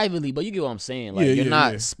not privately, but you get what I'm saying. Like you're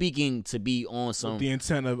not speaking to be on some with the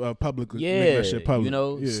intent of public. Make that shit public. You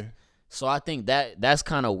know. Yeah. So I think that's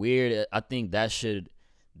kind of weird. I think that should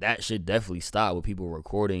definitely stop with people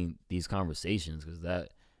recording these conversations, because that.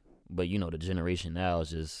 But you know, the generation now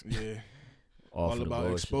is just all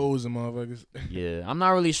about exposing motherfuckers. Yeah, I'm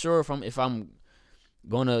not really sure if I'm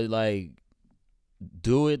gonna like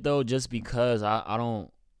do it though, just because I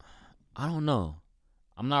don't know.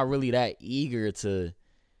 I'm not really that eager to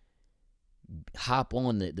hop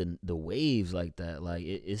on the waves like that. Like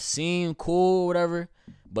it seemed cool, whatever,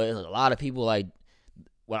 but a lot of people, like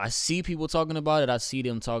when I see people talking about it, I see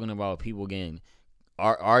them talking about people getting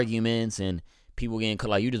arguments and people getting,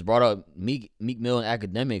 like you just brought up Meek Mill and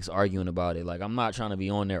academics arguing about it. Like I'm not trying to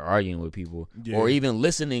be on there arguing with people or even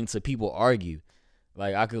listening to people argue.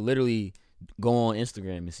 Like I could literally go on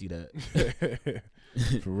Instagram and see that.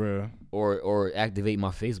 For real. Or activate my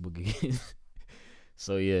Facebook again.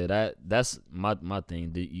 So yeah, that's my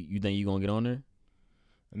thing. You think you gonna get on there?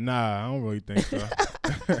 Nah, I don't really think so.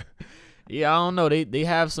 Yeah, I don't know. They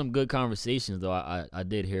have some good conversations though. I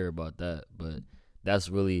did hear about that, but that's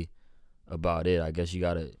really about it. I guess you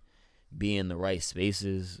gotta be in the right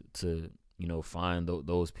spaces to find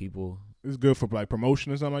those people. It's good for like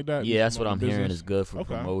promotion or something like that. Yeah, that's what I'm hearing. It's good for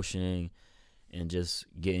Okay. promotion and just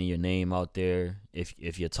getting your name out there.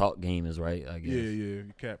 If your talk game is right, I guess. Yeah,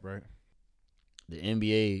 you cap right. The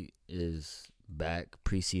NBA is back.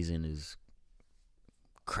 Preseason is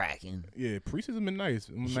cracking. Yeah, preseason been nice.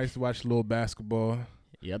 It was nice to watch a little basketball.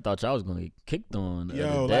 Yeah, I thought y'all was gonna get kicked on.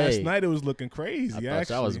 Yo, last night it was looking crazy. I thought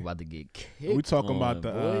y'all was about to get kicked. We talking on, about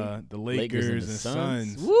boy. the Lakers and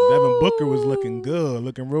Suns. Woo! Devin Booker was looking good,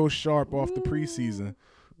 looking real sharp off the preseason.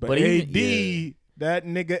 But AD, that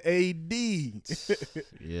nigga AD.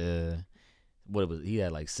 Yeah. What was he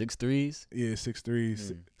had like 6 threes? Yeah, 6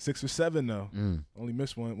 threes. 6 or 7 though. Only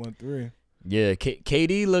missed one 3. Yeah,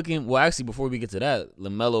 KD looking. Well, actually, before we get to that,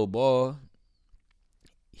 LaMelo Ball,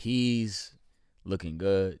 he's looking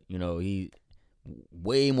good. He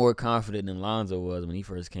way more confident than Lonzo was when he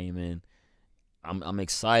first came in. I'm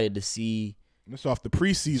excited to see. This off the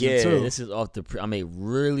preseason too. Yeah, this is off the. I'm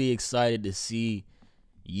really excited to see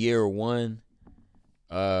year one.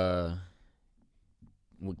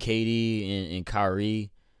 With KD and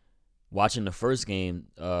Kyrie, watching the first game.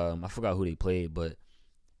 I forgot who they played, but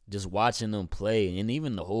just watching them play, and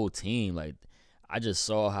even the whole team, like I just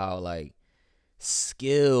saw how like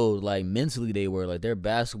skilled, like mentally they were. Like their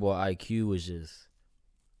basketball IQ was just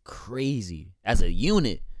crazy as a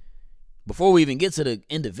unit. Before we even get to the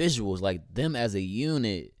individuals, like them as a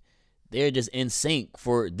unit, they're just in sync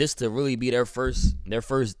for this to really be their first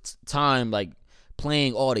time like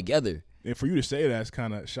playing all together. And for you to say that's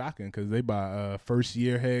kind of shocking because they by first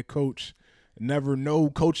year head coach, never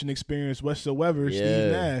no coaching experience whatsoever.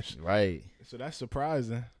 Steve Nash, right? So that's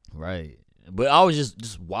surprising, right? But I was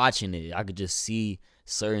just watching it. I could just see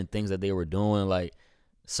certain things that they were doing, like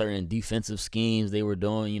certain defensive schemes they were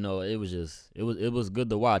doing. It was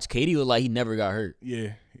good to watch. KD looked like he never got hurt.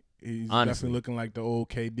 Yeah, he's honestly definitely looking like the old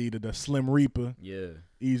KD, the Slim Reaper. Yeah,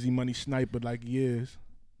 easy money sniper like he is.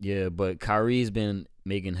 Yeah, but Kyrie's been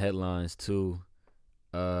making headlines too.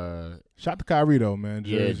 Shout to Kyrie though, man.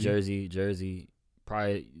 Jersey. Yeah, Jersey.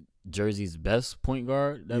 Probably Jersey's best point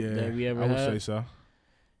guard that we ever had. I would say so.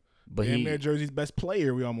 But they're Jersey's best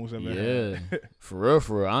player we almost ever had. Yeah, for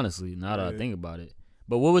real, honestly, now that I think about it.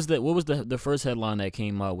 But what was the first headline that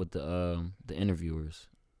came out with the interviewers?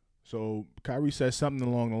 So Kyrie said something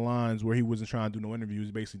along the lines where he wasn't trying to do no interviews.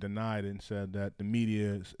 He basically denied it and said that the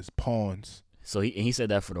media is pawns. So he said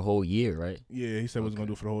that for the whole year, right? Yeah, he said he was going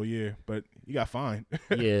to do it for the whole year, but he got fined.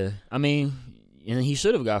 Yeah, I mean, and he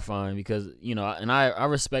should have got fined because, and I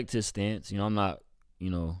respect his stance. I'm not,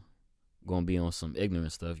 going to be on some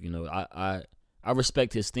ignorant stuff. I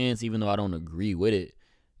respect his stance even though I don't agree with it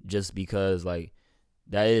just because, like,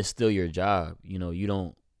 that is still your job. You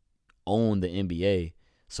don't own the NBA.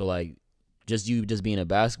 So, like, just being a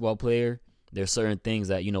basketball player, there's certain things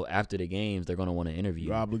that, after the games, they're going to want to interview.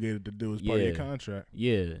 You're obligated to do as part of your contract.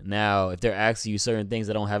 Yeah. Now, if they're asking you certain things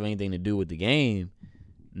that don't have anything to do with the game,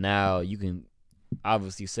 now you can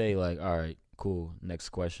obviously say, like, all right, cool, next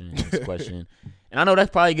question. And I know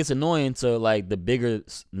that probably gets annoying to, like, the bigger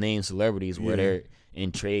name celebrities where they're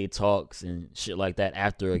in trade talks and shit like that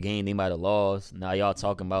after a game they might have lost. Now y'all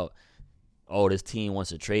talking about, oh, this team wants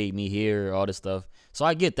to trade me here, all this stuff. So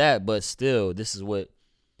I get that, but still, this is what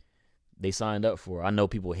they signed up for. I know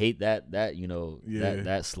people hate that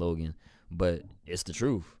that slogan, but it's the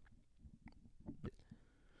truth.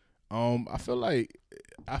 I feel like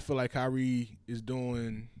Kyrie is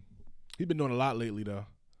doing. He's been doing a lot lately though,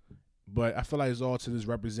 but I feel like it's all to just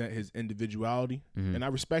represent his individuality, and I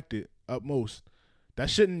respect it utmost. That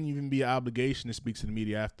shouldn't even be an obligation to speak to the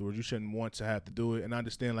media afterwards. You shouldn't want to have to do it. And I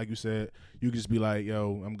understand, like you said, you can just be like,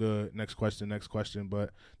 "Yo, I'm good. Next question."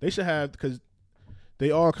 But they should have because. They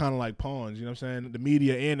are kind of like pawns, you know what I'm saying? The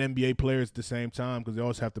media and NBA players at the same time because they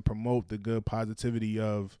always have to promote the good positivity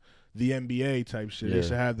of the NBA type shit. Yeah. They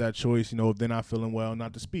should have that choice, if they're not feeling well,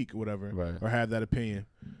 not to speak or whatever, right, or have that opinion.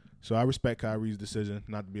 So I respect Kyrie's decision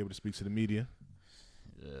not to be able to speak to the media.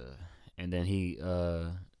 And then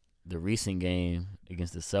the recent game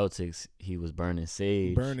against the Celtics, he was burning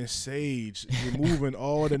sage. Removing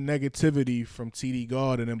all the negativity from TD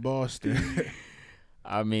Garden in Boston.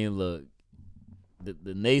 I mean, look.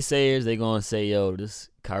 The naysayers, they gonna say, yo,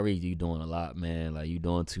 this Kyrie, you doing a lot, man. Like, you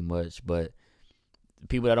doing too much. But the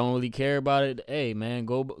people that don't really care about it, hey, man,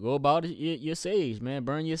 go about it, your sage, man.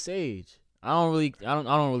 Burn your sage. I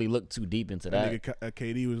don't really look too deep into that. Nigga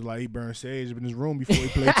KD was like he burned sage in his room before he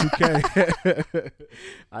played 2K.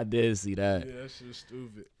 I did see that. Yeah, that shit's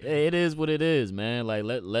stupid. It is what it is, man. Like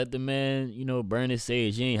let the man, burn his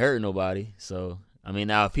sage. He ain't hurting nobody. So I mean,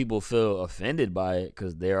 now if people feel offended by it,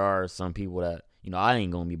 because there are some people that I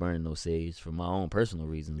ain't gonna be burning no sage for my own personal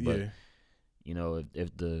reasons. But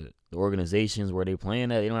if the organizations where they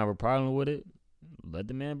playing at, they don't have a problem with it, let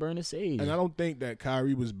the man burn his sage. And I don't think that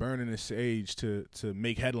Kyrie was burning his sage to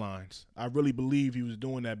make headlines. I really believe he was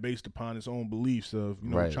doing that based upon his own beliefs of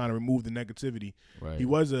Right. trying to remove the negativity. Right. He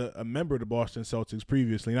was a member of the Boston Celtics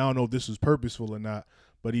previously, and I don't know if this was purposeful or not,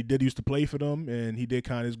 but he did used to play for them, and he did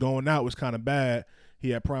his going out was kind of bad.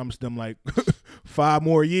 He had promised them like 5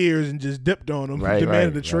 more years and just dipped on them,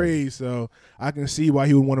 demanded a trade. So I can see why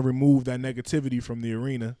he would want to remove that negativity from the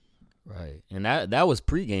arena. Right, and that was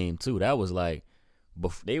pregame too. That was like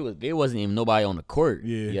there wasn't even nobody on the court.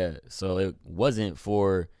 Yeah. So it wasn't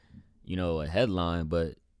for a headline,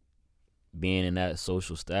 but being in that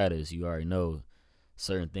social status, you already know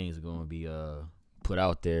certain things are going to be put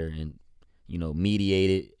out there and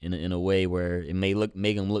mediated in a way where it may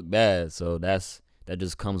make them look bad. So that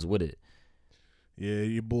just comes with it. Yeah,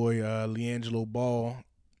 your boy LiAngelo Ball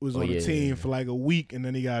was on the team for like a week, and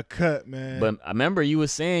then he got cut, man. But I remember you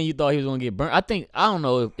was saying you thought he was going to get burned. I don't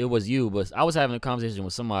know if it was you, but I was having a conversation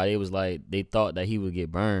with somebody. It was like they thought that he would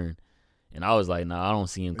get burned. And I was like, nah, I don't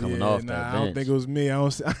see him coming off that bench. I don't think it was me. I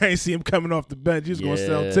ain't see him coming off the bench. He was going to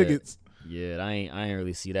sell tickets. Yeah, I ain't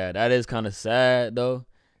really see that. That is kind of sad, though.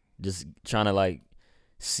 Just trying to, like,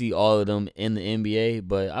 see all of them in the NBA.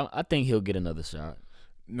 But I think he'll get another shot.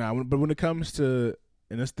 Nah, but when it comes to,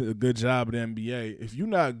 and that's a good job of the NBA, if you're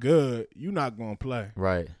not good, you're not going to play.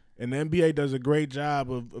 Right. And the NBA does a great job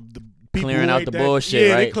of the people clearing out the bullshit,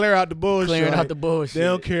 yeah, right? They clear out the bullshit. Clearing out the bullshit. They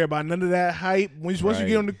don't care about none of that hype. Once you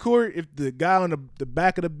get on the court, if the guy on the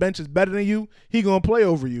back of the bench is better than you, he going to play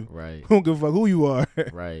over you. Right. Don't give a fuck who you are.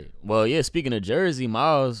 Right. Well, yeah, speaking of Jersey,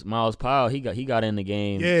 Miles Powell, he got in the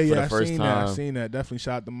game for the first time. I seen that. Definitely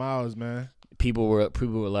shot the Miles, man. People were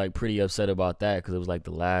like pretty upset about that because it was like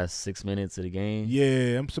the last 6 minutes of the game.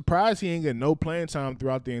 Yeah, I'm surprised he ain't get no playing time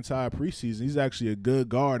throughout the entire preseason. He's actually a good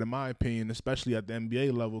guard in my opinion, especially at the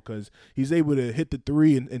NBA level, because he's able to hit the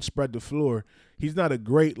three and spread the floor. He's not a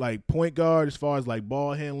great like point guard as far as like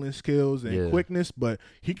ball handling skills and quickness, but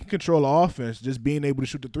he can control the offense just being able to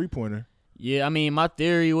shoot the 3-pointer. Yeah, I mean, my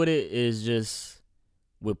theory with it is just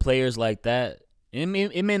with players like that, it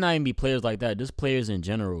may not even be players like that, just players in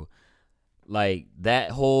general. Like,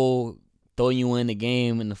 that whole throw you in the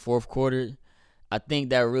game in the fourth quarter, I think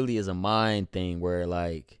that really is a mind thing where,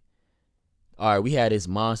 like, all right, we had this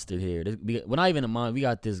monster here. We're not even a monster. We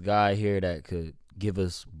got this guy here that could give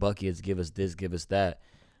us buckets, give us this, give us that.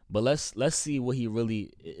 But let's see what he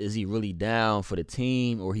really down for the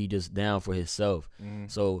team or he just down for himself. Mm-hmm.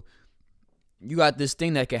 So you got this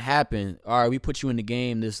thing that could happen. All right, we put you in the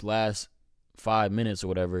game this last 5 minutes or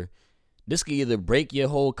whatever. This could either break your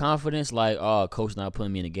whole confidence, like, oh, coach not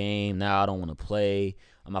putting me in the game. Now I don't want to play.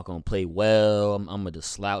 I'm not going to play well. I'm going to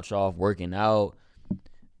just slouch off working out.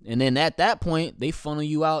 And then at that point, they funnel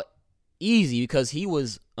you out easy because he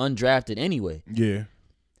was undrafted anyway. Yeah.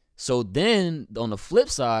 So then on the flip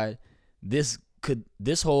side, this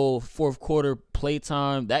whole fourth quarter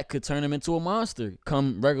playtime, that could turn him into a monster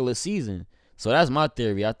come regular season. So that's my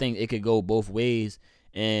theory. I think it could go both ways.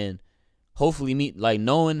 And hopefully,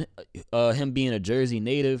 knowing him being a Jersey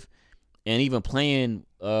native and even playing,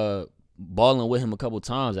 balling with him a couple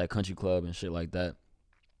times at Country Club and shit like that,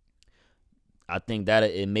 I think that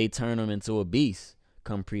it may turn him into a beast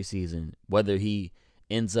come preseason, whether he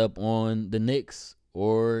ends up on the Knicks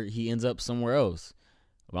or he ends up somewhere else.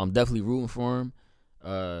 But I'm definitely rooting for him.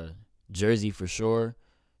 Jersey for sure.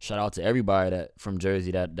 Shout out to everybody from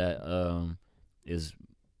Jersey that is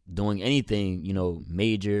doing anything,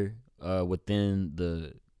 major within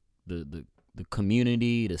the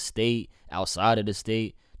community, the state, outside of the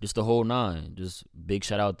state, just the whole nine. Just big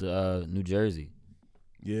shout out to New Jersey.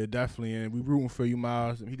 Yeah, definitely, and we rooting for you,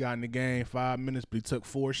 Miles. He got in the game 5 minutes, but he took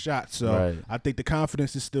 4 shots, so I think the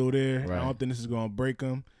confidence is still there. Right. I don't think this is going to break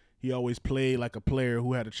him. He always played like a player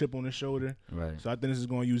who had a chip on his shoulder. Right. So I think this is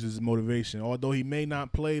going to use his motivation. Although he may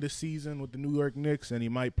not play this season with the New York Knicks, and he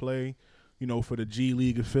might play, for the G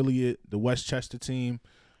League affiliate, the Westchester team.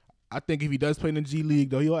 I think if he does play in the G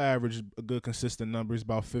League, though, he'll average a good consistent numbers,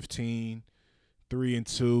 about 15, 3 and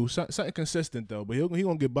 2, something consistent though. But he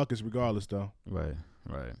gonna get buckets regardless though. Right.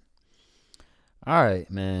 All right,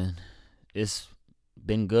 man. It's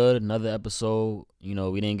been good. Another episode. We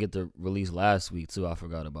didn't get to release last week too. I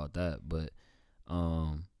forgot about that. But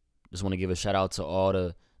just want to give a shout out to all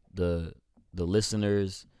the the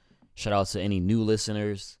listeners. Shout out to any new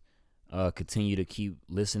listeners. Continue to keep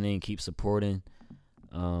listening, keep supporting.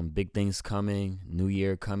 Big things coming, new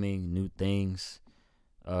year coming, new things.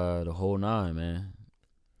 The whole nine, man.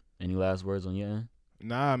 Any last words on your end?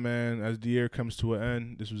 Nah, man. As the year comes to an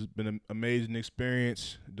end, this has been an amazing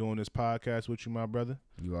experience doing this podcast with you, my brother.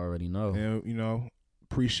 You already know. And,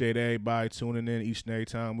 appreciate everybody tuning in each and every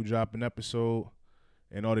time we drop an episode.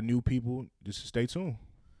 And all the new people, just stay tuned.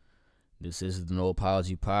 This is the No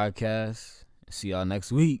Apology Podcast. See y'all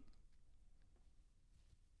next week.